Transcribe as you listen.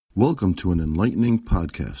Welcome to an enlightening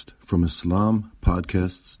podcast from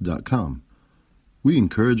IslamPodcasts.com. We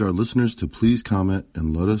encourage our listeners to please comment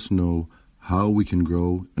and let us know how we can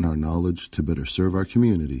grow in our knowledge to better serve our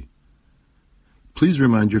community. Please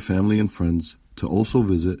remind your family and friends to also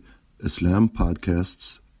visit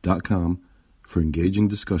IslamPodcasts.com for engaging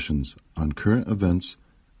discussions on current events,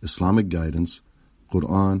 Islamic guidance,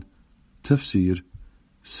 Quran, tafsir,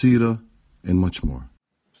 seerah, and much more.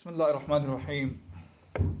 Bismillah ar-Rahman ar-Rahim.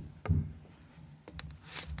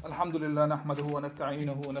 Alhamdulillah nahmaduhu wa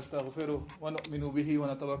nasta'inuhu wa nastaghfiruh wa nu'minu bihi wa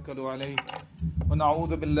natawakkalu alayhi wa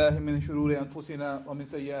na'udhu billahi min shururi anfusina wa min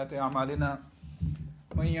sayyiati a'malina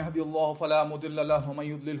man yahdihillahu fala mudilla lahu wa man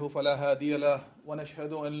yudlilhu fala hadiya lahu wa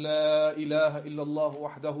nashhadu an la ilaha illa Allah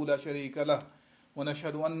wahdahu la sharika lahu wa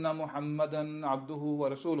nashhadu anna Muhammadan 'abduhu wa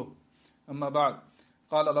rasuluh amma ba'd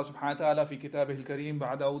qala Allah subhanahu wa ta'ala fi kitabihil kareem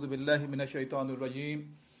ba'da a'udhu billahi minash shaitanir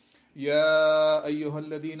rajeem يا أيها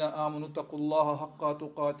الذين آمنوا اتقوا الله حق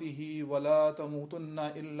تقاته ولا تموتن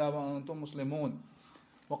إلا وأنتم مسلمون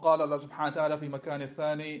وقال الله سبحانه وتعالى في مكان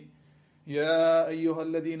الثاني يا أيها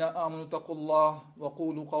الذين آمنوا اتقوا الله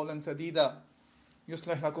وقولوا قولا سديدا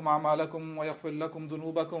يصلح لكم أعمالكم ويغفر لكم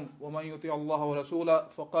ذنوبكم ومن يطيع الله ورسوله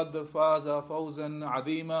فقد فاز فوزا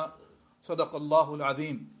عظيما صدق الله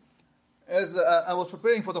العظيم. As I was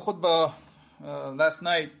preparing for the khutbah last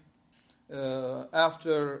night,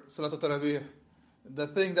 after Salat al-Tarawih, the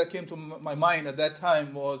thing that came to my mind at that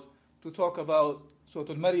time was to talk about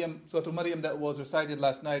Surah al-Maryam that was recited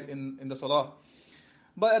last night in the Salah.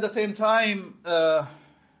 But at the same time,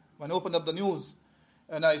 when I opened up the news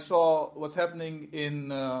and I saw what's happening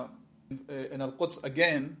in Al-Quds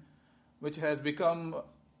again, which has become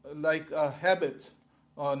like a habit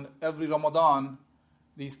on every Ramadan,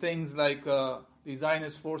 these things like the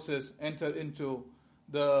Zionist forces enter into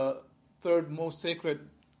the third most sacred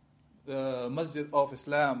masjid of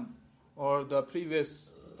Islam, or the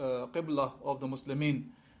previous qibla of the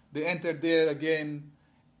Muslimin. They entered there again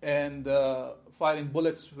and firing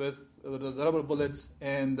bullets with the rubber bullets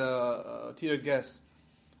and tear gas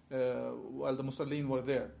while the Muslimin were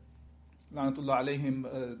there. La'natullah alayhim,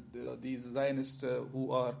 these Zionists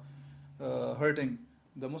who are hurting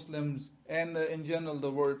the Muslims and in general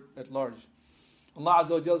the world at large. Allah Azza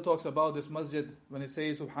wa Jal talks about this masjid when He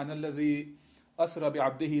says, Subhanalladhi asra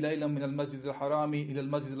bi'abdihi laylan min al-masjid al-harami ila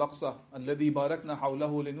al-masjid al-aqsa alladhi barakna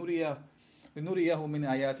hawlahu linuriyahu min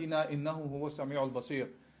ayatina innahu huwa as-sami'u al-basir.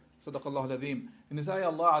 Sadaqallahu al-azim. In this ayah,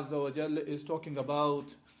 Allah Azza wa Jal is talking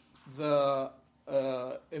about the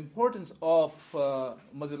importance of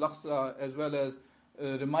Masjid al-Aqsa, as well as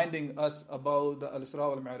reminding us about the Al-Isra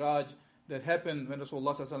wal-Mi'raj that happened when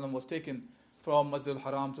Rasulullah sallallahu alaihi wasallam was taken from Masjid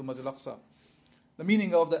al-Haram to Masjid al-Aqsa. The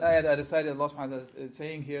meaning of the ayah that I recited, Allah subhanahu wa ta'ala is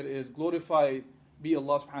saying here is, glorified be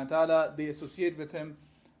Allah subhanahu wa ta'ala, they associate with Him,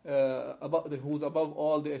 who's above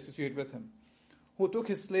all, they associate with Him. Who took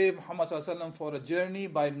His slave Muhammad sallallahu alaihi wasallam for a journey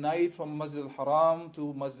by night from Masjid al-Haram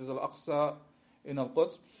to Masjid al-Aqsa in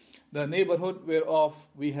Al-Quds, the neighborhood whereof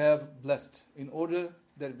we have blessed, in order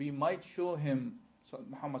that we might show him,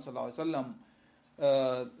 Muhammad sallallahu alaihi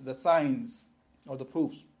wasallam, the signs or the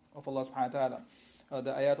proofs of Allah subhanahu wa ta'ala,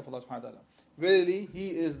 the ayat of Allah subhanahu wa ta'ala. Verily, He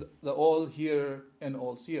is the all-hearer and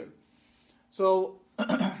all-seer. So,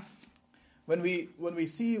 when we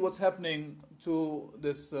see what's happening to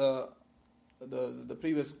this the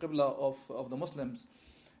previous qibla of the Muslims,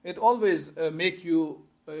 it always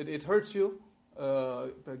it hurts you,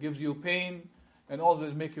 it gives you pain, and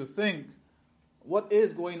always make you think, what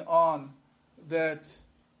is going on that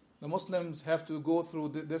the Muslims have to go through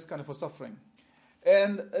this kind of a suffering.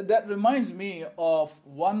 And that reminds me of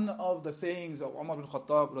one of the sayings of Umar bin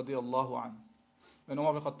Khattab radiyallahu anhu. When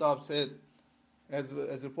Umar bin Khattab said, as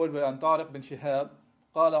reported by Tariq bin Shihab,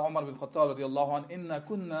 قال عمر بن الخطاب رضي الله عنه إن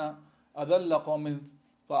كنا أذل قوم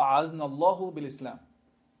فأعزنا الله بالإسلام.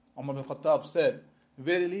 Umar bin Khattab said,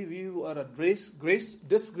 verily we are a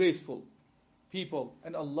disgraceful people,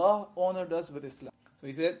 and Allah honored us with Islam. So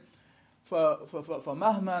he said,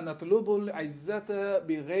 فمهما نطلب العزة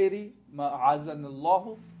بغير ما أعزنا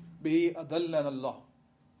الله به أذلنا الله.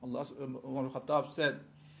 Umar bin Khattab said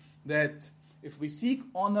that if we seek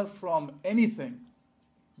honor from anything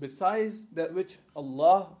besides that which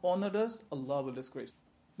Allah honored us, Allah will disgrace.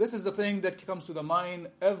 This is the thing that comes to the mind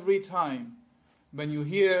every time when you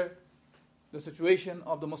hear the situation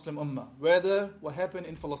of the Muslim Ummah, whether what happened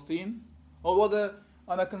in Palestine or whether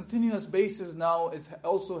on a continuous basis now is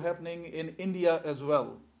also happening in India as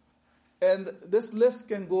well. And this list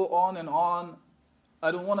can go on and on. I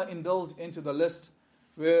don't want to indulge into the list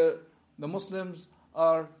where the Muslims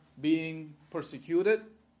are being persecuted,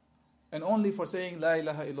 and only for saying La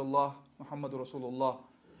ilaha illallah Muhammadur Rasulullah.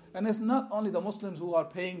 And it's not only the Muslims who are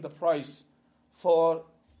paying the price for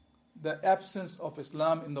the absence of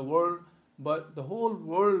Islam in the world, but the whole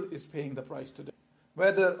world is paying the price today,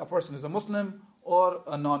 whether a person is a Muslim or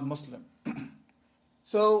a non-Muslim.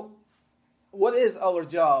 So, what is our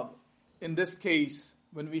job in this case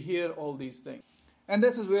when we hear all these things? And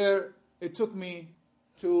this is where it took me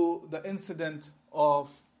to the incident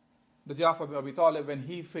of the Ja'far bin Abi Talib when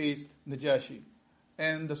he faced Najashi,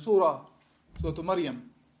 and the Surah Maryam,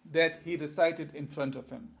 that he recited in front of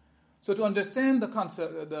him. So to understand the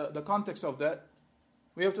context of that,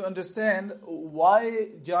 we have to understand why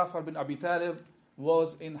Ja'far bin Abi Talib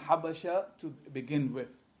was in Habasha to begin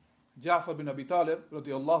with. Ja'far bin Abi Talib,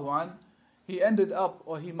 radiallahu an,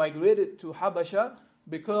 he migrated to Habasha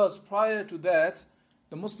because prior to that,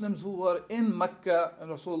 the Muslims who were in Mecca,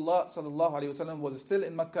 and Rasulullah sallallahu alaihi wasallam was still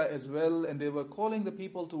in Mecca as well, and they were calling the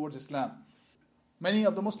people towards Islam. Many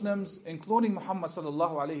of the Muslims, including Muhammad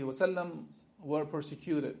sallallahu alaihi wasallam, were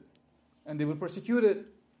persecuted. And they were persecuted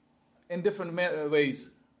in different ways,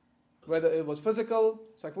 whether it was physical,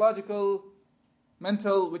 psychological,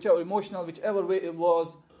 mental, whichever, emotional, whichever way it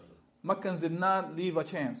was. Meccans did not leave a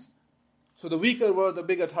chance. So the weaker were the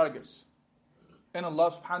bigger targets. And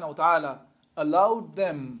Allah subhanahu wa ta'ala allowed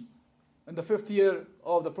them in the 5th year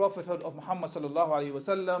of the prophethood of Muhammad sallallahu alaihi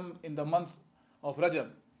wasallam in the month of Rajab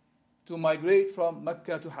to migrate from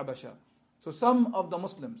Mecca to Habasha. So some of the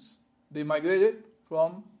Muslims, they migrated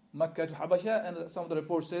from Mecca to Habasha, and some of the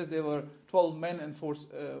reports says there were 12 men and 4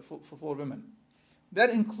 women. That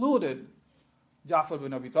included Ja'far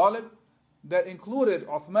bin Abi Talib, that included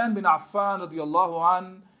Uthman bin Affan radiyallahu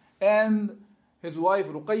an, and his wife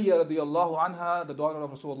Ruqayya radiyallahu anha, the daughter of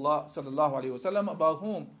Rasulullah sallallahu alaihi wasallam, about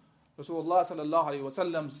whom Rasulullah sallallahu alaihi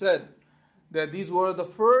wasallam said that these were the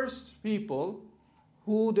first people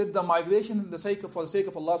who did the migration for the sake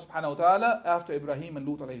of Allah subhanahu wa ta'ala after Ibrahim and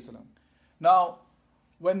Lut alayhi salam. Now,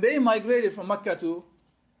 when they migrated from Mecca to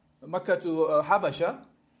Habasha,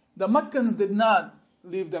 the Meccans did not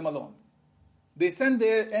leave them alone. They sent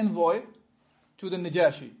their envoy to the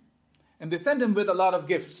Najashi, and they sent him with a lot of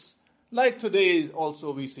gifts. Like today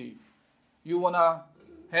also we see. You want to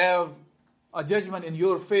have a judgment in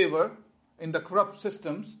your favor in the corrupt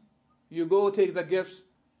systems, you go take the gifts,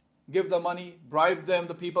 give the money, bribe them,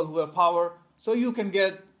 the people who have power, so you can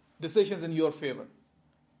get decisions in your favor.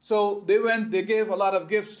 So they gave a lot of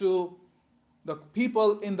gifts to the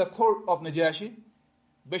people in the court of Najashi,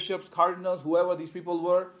 bishops, cardinals, whoever these people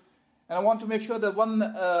were. And I want to make sure that one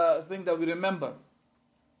thing that we remember,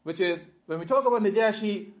 which is when we talk about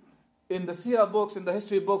Najashi, in the Sirah books, in the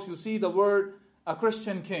history books, you see the word a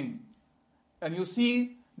Christian king. And you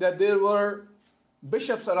see that there were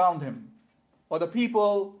bishops around him, or the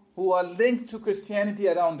people who are linked to Christianity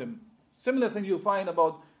around him. Similar things you find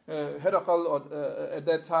about Herakl at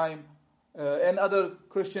that time, and other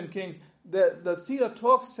Christian kings. The Sirah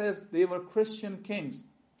talk says they were Christian kings.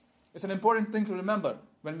 It's an important thing to remember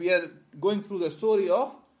when we are going through the story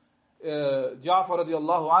of Ja'far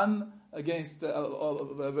radiallahu an against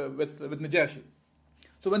with Najashi.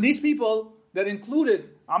 So when these people, that included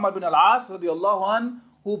Amr bin al-As radiallahu an,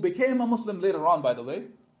 who became a Muslim later on, by the way,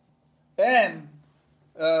 and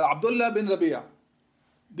Abdullah bin Rabi'a,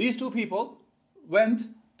 these two people went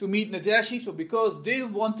to meet Najashi. So because they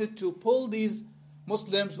wanted to pull these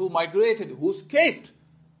Muslims who migrated, who escaped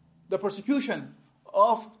the persecution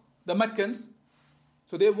of the Meccans,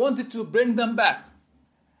 so they wanted to bring them back.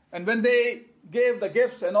 And when they gave the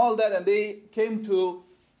gifts and all that, and they came to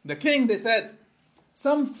the king, they said,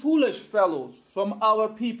 some foolish fellows from our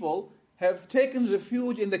people have taken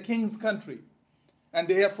refuge in the king's country, and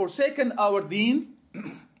they have forsaken our deen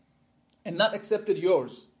and not accepted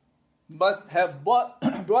yours, but have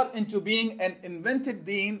brought into being an invented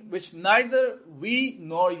deen which neither we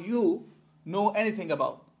nor you know anything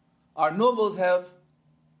about. Our nobles have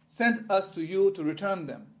sent us to you to return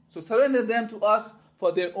them. So surrender them to us,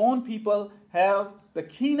 for their own people have the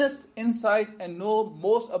keenest insight and know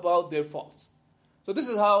most about their faults. So this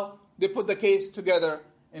is how they put the case together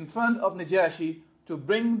in front of Najashi to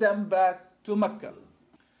bring them back to Mecca.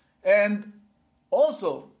 And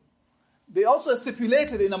also, they also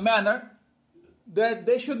stipulated in a manner that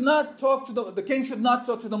they should not talk to the king should not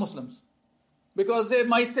talk to the Muslims, because they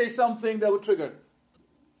might say something that would trigger.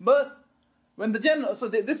 But when the general,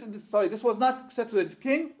 this was not said to the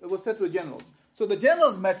king, it was said to the generals. So the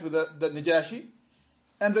generals met with the Najashi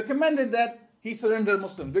and recommended that he surrender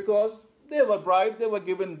Muslims, because they were bribed, they were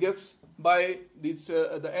given gifts by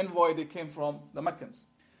the envoy that came from the Meccans.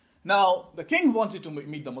 Now, the king wanted to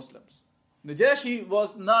meet the Muslims. Najashi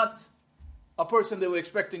was not a person they were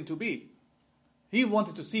expecting to be. He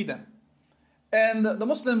wanted to see them. And the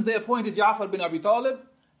Muslims, they appointed Ja'far bin Abi Talib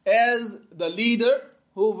as the leader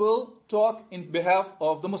who will talk in behalf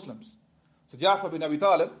of the Muslims. So Ja'far bin Abi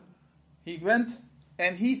Talib, he went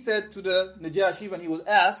and he said to the Najashi when he was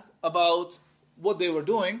asked about what they were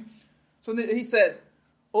doing. So he said,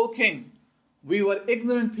 "O king, we were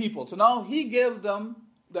ignorant people." So now he gave them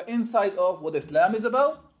the insight of what Islam is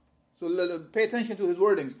about. So pay attention to his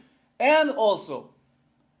wordings. And also,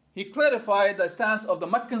 he clarified the stance of the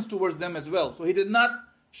Meccans towards them as well. So he did not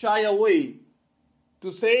shy away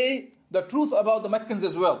to say the truth about the Meccans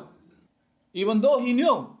as well. Even though he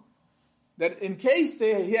knew that in case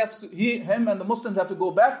him and the Muslims have to go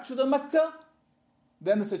back to the Mecca,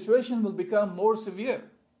 then the situation will become more severe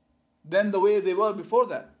than the way they were before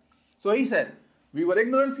that. So he said, "We were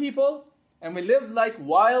ignorant people and we lived like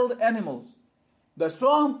wild animals. The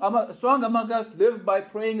strong among us lived by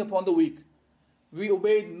preying upon the weak. We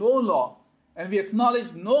obeyed no law, and we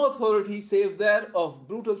acknowledged no authority save that of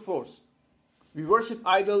brutal force. We worshipped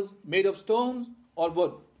idols made of stones or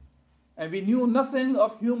wood, and we knew nothing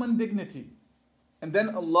of human dignity. And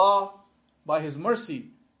then Allah, by His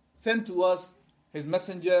mercy, sent to us His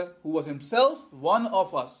messenger, who was himself one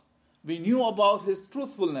of us. We knew about his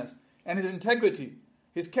truthfulness and his integrity.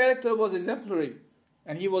 His character was exemplary,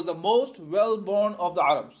 and he was the most well-born of the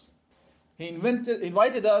Arabs. He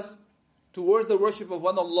invited us towards the worship of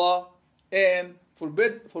one Allah and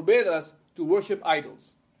forbade us to worship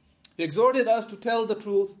idols. He exhorted us to tell the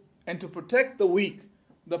truth and to protect the weak,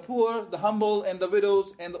 the poor, the humble, and the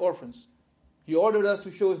widows and the orphans. He ordered us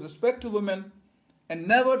to show respect to women and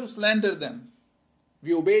never to slander them.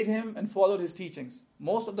 We obeyed him and followed his teachings.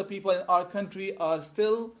 Most of the people in our country are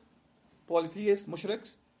still polytheists,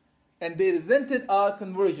 mushriks, and they resented our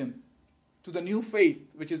conversion to the new faith,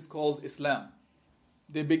 which is called Islam.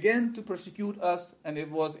 They began to persecute us, and it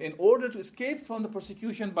was in order to escape from the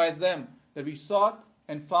persecution by them that we sought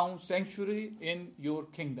and found sanctuary in your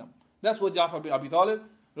kingdom." That's what Ja'far bin Abi Talib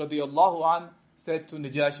radiyallahu an said to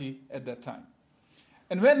Najashi at that time.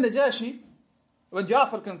 And when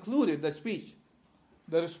Ja'far concluded the speech,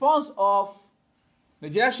 the response of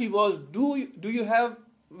Najashi was, do you have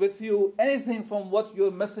with you anything from what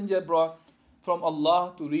your messenger brought from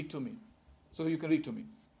Allah to read to me? So you can read to me.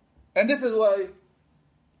 And this is why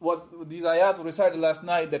what these ayat were recited last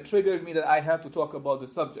night that triggered me that I have to talk about the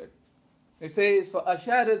subject. It says,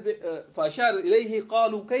 فَأَشَارَ إِلَيْهِ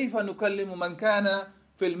قَالُوا كَيْفَ نُكَلِّمُ مَنْ كَانَ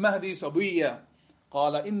فِي الْمَهْدِ صَبِيًّا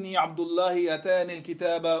قَالَ إِنِّي عَبْدُ اللَّهِ أَتَانِي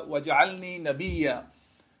الْكِتَابَ وَجَعَلْنِي نَبِيًّا.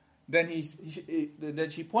 Then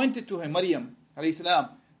she pointed to him, Maryam alayhi salam.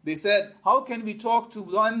 They said, how can we talk to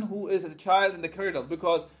one who is a child in the cradle?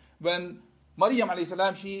 Because when Maryam alayhi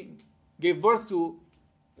salam, she gave birth to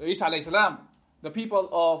Isa alayhi salam, the people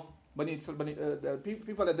of the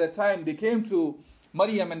people at that time, they came to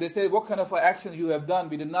Maryam and they said, what kind of actions you have done?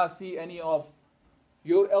 We did not see any of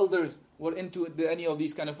your elders were into any of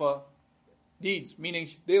these kind of deeds. Meaning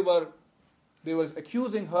they were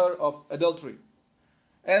accusing her of adultery.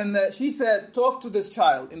 And she said, talk to this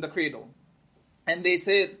child in the cradle. And they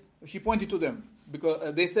said, she pointed to them,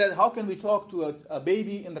 because they said, how can we talk to a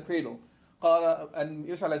baby in the cradle? And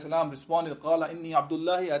Isa alayhi salam responded, قَالَ إِنِّي عَبْدُ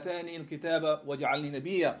اللَّهِ أَتَانِي الْكِتَابَ وَجَعَلْنِي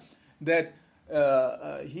نَبِيًّا. That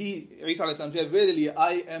Isa alayhi salam said, verily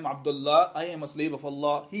I am Abdullah, I am a slave of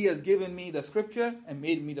Allah. He has given me the scripture and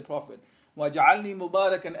made me the prophet. وَجَعَلْنِي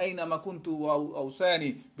مُبَارَكًا أَيْنَمَا كُنْتُ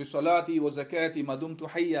وَأَوْصَانِي بِالصَّلَاةِ وَالزَّكَاةِ مَا دُمْتُ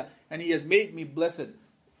حَيًّا. And he has made me blessed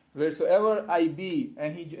wheresoever I be,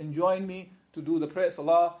 and he enjoined me to do the prayer,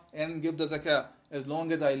 salah, and give the zakah as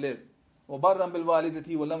long as I live. وَبَرًّا بِالْوَالِدَةِ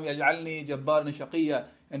وَلَمْ يَجْعَلْنِي جَبَّارًا شَقِيًّا.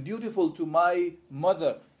 And dutiful to my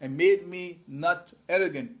mother, and made me not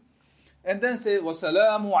arrogant. And then say,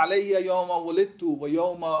 وَسَلَامُ عَلَيَّ يَوْمَ وُلِدْتُ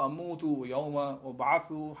وَيَوْمَ أَمُوتُ وَيَوْمَ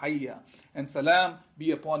أُبْعَثُ حَيًّا. And salam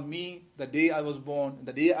be upon me the day I was born,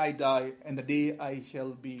 the day I die, and the day I shall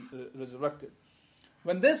be resurrected.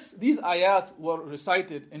 When these ayat were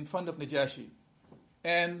recited in front of Najashi,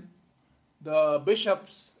 and the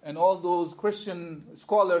bishops and all those Christian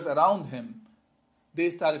scholars around him, they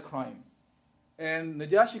started crying. And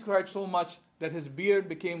Najashi cried so much that his beard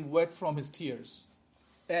became wet from his tears.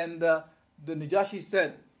 And the Najashi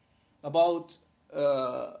said about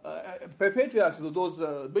patriarchs,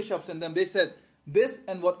 those bishops and them, they said, this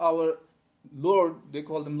and what our Lord, they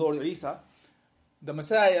call them Lord Isa, the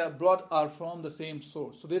Messiah brought are from the same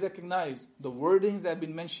source. So they recognize the wordings that have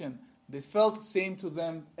been mentioned. They felt same to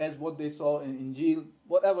them as what they saw in Injil,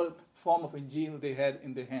 whatever form of Injil they had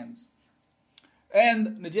in their hands.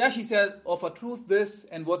 And Najashi said, of a truth this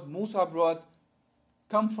and what Musa brought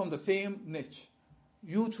come from the same niche.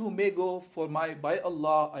 You too may go, for by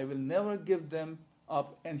Allah I will never give them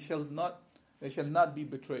up and shall not they shall not be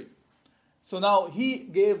betrayed. So now he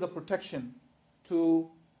gave the protection to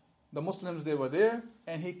the Muslims, they were there,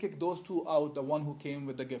 and he kicked those two out, the one who came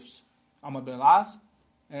with the gifts, Amr bin al-As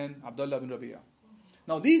and Abdullah bin Rabi'a.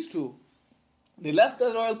 Now these two, they left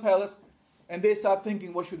the royal palace and they started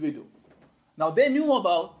thinking, what should we do? Now they knew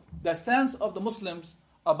about the stance of the Muslims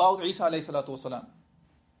about Isa alayhi salatu wasalam.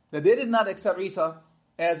 That they did not accept Isa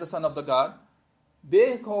as the son of the God.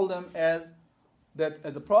 They called him as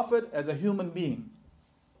a prophet, as a human being.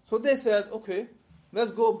 So they said, okay,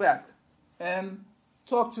 let's go back and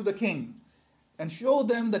talk to the king and show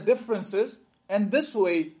them the differences, and this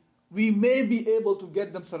way we may be able to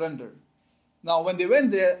get them surrendered. Now when they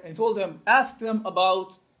went there and told them, ask them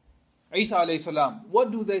about Isa alayhi salam.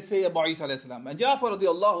 What do they say about Isa alayhi salam? And Ja'far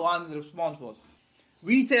radiallahu anhu's response was,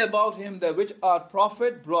 we say about him that which our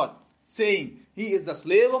prophet brought, saying, he is the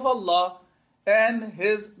slave of Allah and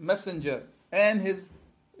his messenger and his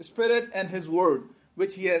spirit and his word,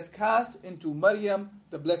 which he has cast into Maryam,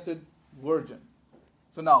 the blessed virgin.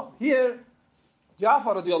 So now, here,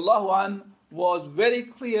 Ja'far radiallahu anh was very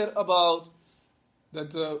clear about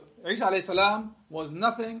that Isa alayhi salam was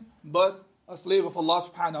nothing but a slave of Allah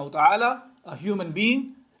subhanahu wa ta'ala, a human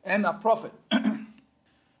being, and a prophet.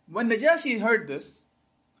 When Najashi heard this,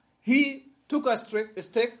 he took a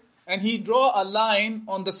stick and he drew a line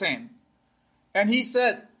on the sand. And he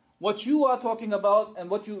said, what you are talking about and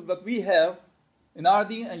what we have in our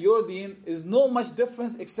deen and your deen is no much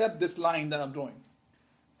difference except this line that I'm drawing.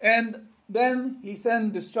 And then he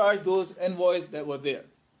discharged those envoys that were there.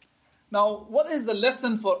 Now, what is the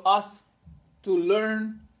lesson for us to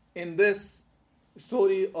learn in this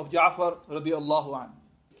story of Ja'far radiallahu anh?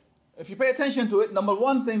 If you pay attention to it, number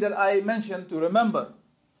one thing that I mentioned to remember,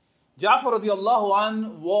 Ja'far radiallahu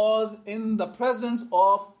anh was in the presence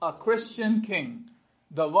of a Christian king,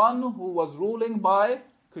 the one who was ruling by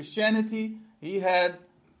Christianity. He had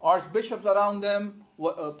archbishops around them,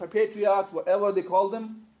 patriarchs, whatever they called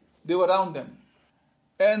them, they were around them.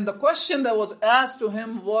 And the question that was asked to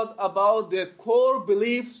him was about their core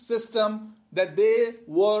belief system that they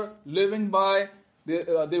were living by, they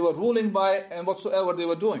were ruling by, and whatsoever they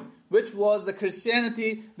were doing, which was the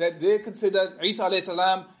Christianity that they considered Isa alayhi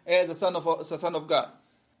salam as the son of God.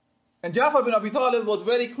 And Ja'far bin Abi Talib was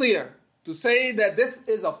very clear to say that this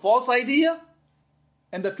is a false idea,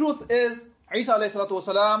 and the truth is Isa alayhi salatu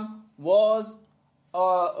wasalam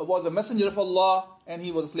was a messenger of Allah, and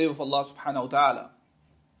he was a slave of Allah subhanahu wa ta'ala.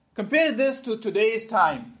 Compare this to today's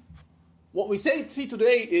time. What we see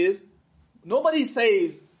today is, nobody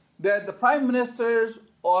says that the prime ministers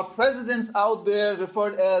or presidents out there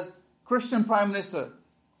referred as Christian prime minister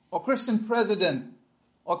or Christian president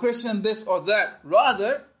or Christian this or that.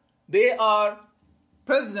 Rather, they are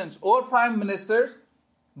presidents or prime ministers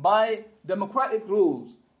by democratic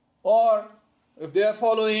rules, or if they are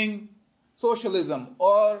following socialism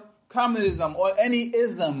or communism or any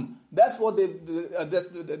ism, that's how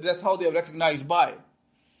they are recognized by.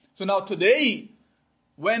 So now today,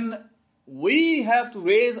 when we have to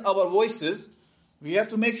raise our voices, we have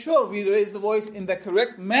to make sure we raise the voice in the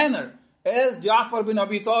correct manner. As Ja'far bin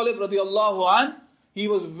Abi Talib radiallahu anh, he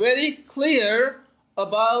was very clear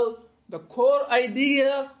about the core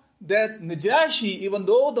idea that Najashi, even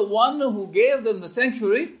though the one who gave them the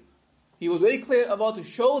sanctuary, he was very clear about to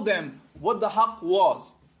show them what the haqq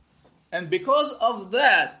was. And because of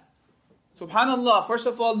that, subhanallah, first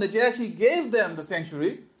of all, Najashi gave them the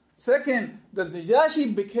sanctuary. Second, that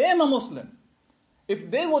Najashi became a Muslim.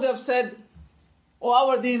 If they would have said, oh,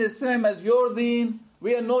 our deen is same as your deen,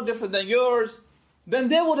 we are no different than yours, then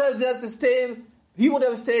they would have just stayed, he would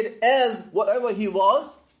have stayed as whatever he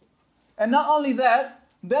was. And not only that,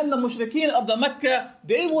 then the mushrikeen of the Mecca,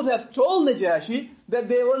 they would have told Najashi that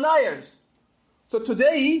they were liars. So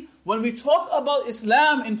today, when we talk about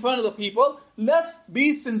Islam in front of the people, let's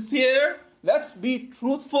be sincere, let's be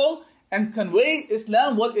truthful, and convey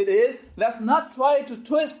Islam what it is. Let's not try to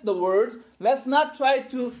twist the words. Let's not try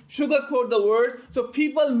to sugarcoat the words so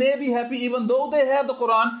people may be happy even though they have the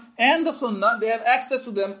Quran and the Sunnah. They have access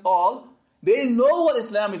to them all. They know what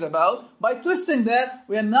Islam is about. By twisting that,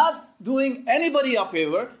 we are not doing anybody a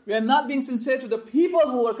favor. We are not being sincere to the people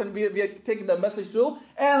who we are taking the message to.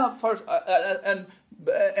 And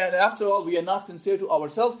after all, we are not sincere to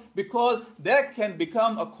ourselves, because that can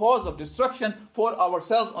become a cause of destruction for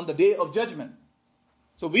ourselves on the day of judgment.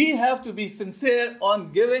 So we have to be sincere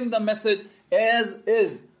on giving the message as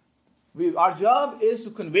is. Our job is to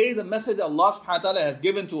convey the message Allah subhanahu wa ta'ala has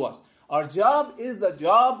given to us. Our job is the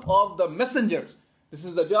job of the messengers. This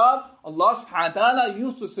is the job Allah subhanahu wa ta'ala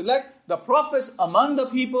used to select the prophets among the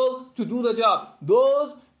people to do the job.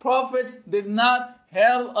 Those prophets did not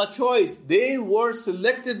have a choice. They were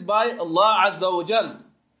selected by Allah Azza wa Jal.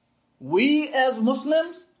 We as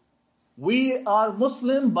Muslims, we are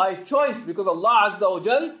Muslim by choice because Allah Azza wa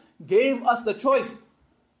Jal gave us the choice.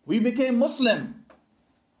 We became Muslim.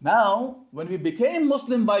 Now, when we became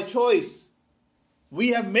Muslim by choice, we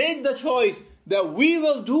have made the choice that we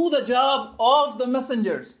will do the job of the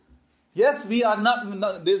messengers. Yes, we are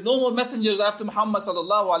not, there's no more messengers after Muhammad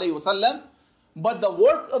sallallahu alayhi wasallam, but the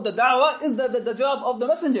work of the da'wah is the job of the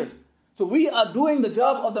messengers. So we are doing the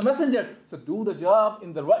job of the messengers. So do the job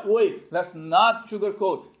in the right way. Let's not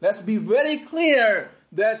sugarcoat. Let's be very clear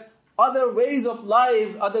that other ways of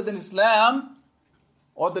life other than Islam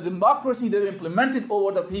or the democracy that are implemented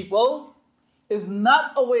over the people is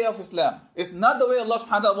not a way of Islam. It's not the way Allah subhanahu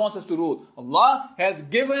wa ta'ala wants us to rule. Allah has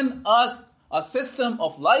given us a system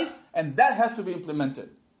of life and that has to be implemented.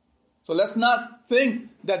 So let's not think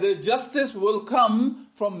that the justice will come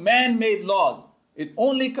from man-made laws. It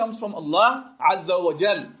only comes from Allah Azza wa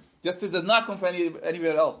Jal. Justice does not come from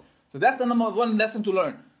anywhere else. So that's the number one lesson to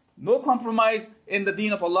learn. No compromise in the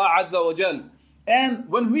deen of Allah Azza wa Jal. And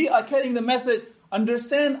when we are carrying the message,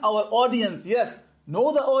 understand our audience. Yes,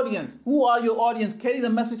 know the audience. Who are your audience? Carry the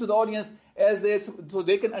message to the audience so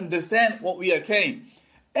they can understand what we are carrying.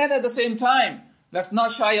 And at the same time, let's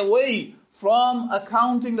not shy away from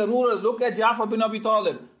accounting the rulers. Look at Ja'far bin Abi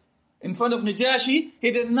Talib. In front of Najashi, he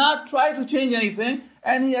did not try to change anything,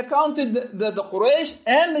 and he accounted the Quraysh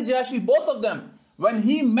and Najashi, both of them. When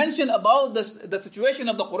he mentioned about the situation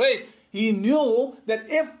of the Quraysh, he knew that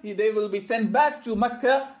if they will be sent back to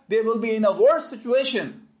Mecca, they will be in a worse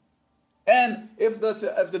situation. And if the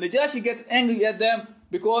Najashi gets angry at them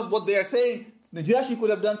because what they are saying, Najashi could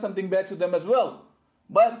have done something bad to them as well.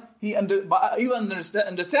 But even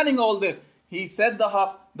understanding all this, he said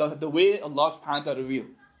the way Allah subhanahu wa ta'ala revealed.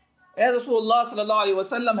 As Rasulullah sallallahu alayhi wa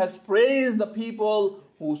sallam has praised the people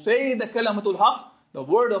who say the kalamatul haq, the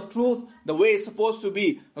word of truth, the way it's supposed to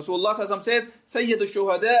be. Rasulullah sallallahu alayhi wa sallam says, Sayyidu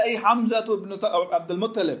shuhada'i Hamzatu ibn Abdul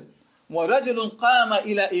Muttalib, wa rajulun qama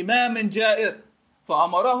ila imamin ja'ir,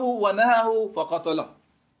 fa'amarahu wa nahahu faqatalah.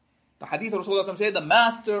 The hadith of Rasulullah sallallahu alayhi wa sallam said, the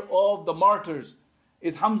master of the martyrs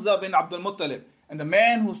is Hamza bin Abdul Muttalib. And the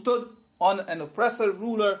man who stood on an oppressor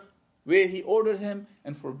ruler where he ordered him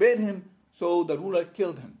and forbade him, so the ruler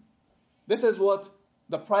killed him. This is what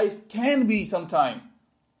the price can be sometime.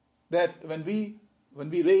 That when we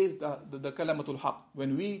raise the kalamatul haq,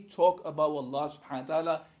 when we talk about what Allah subhanahu wa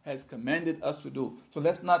ta'ala has commanded us to do. So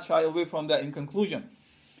let's not shy away from that. In conclusion,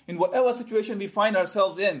 in whatever situation we find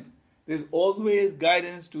ourselves in, there's always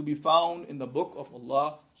guidance to be found in the book of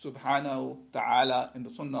Allah subhanahu wa ta'ala, in the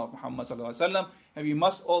sunnah of Muhammad sallallahu alaihi wasallam. And we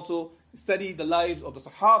must also study the lives of the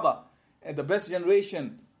Sahaba and the best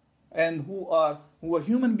generation, and who are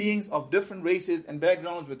human beings of different races and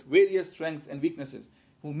backgrounds with various strengths and weaknesses,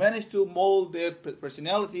 who managed to mold their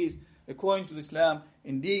personalities according to Islam.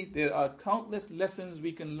 Indeed, there are countless lessons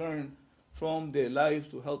we can learn from their lives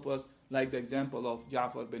to help us, like the example of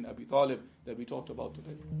Ja'far bin Abi Talib that we talked about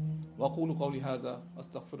today. وَأَقُولُ قَوْلِي هَذَا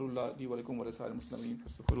أَسْتَغْفِرُ اللَّهَ لِي وَلَكُمْ وَلِسَائِرِ الْمُسْلِمِينَ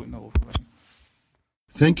فَاسْتَغْفِرُوهُ إِنَّهُ هُوَ الْغَفُورُ الرَّحِيمُ.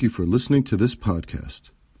 Thank you for listening to this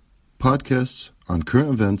podcast. Podcasts on current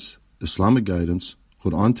events, Islamic guidance,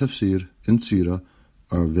 Quran tafsir, and seerah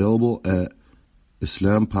are available at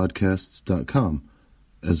islampodcasts.com,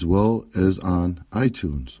 as well as on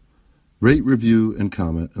iTunes. Rate, review, and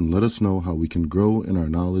comment, and let us know how we can grow in our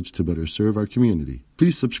knowledge to better serve our community.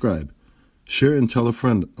 Please subscribe, share, and tell a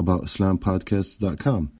friend about islampodcasts.com.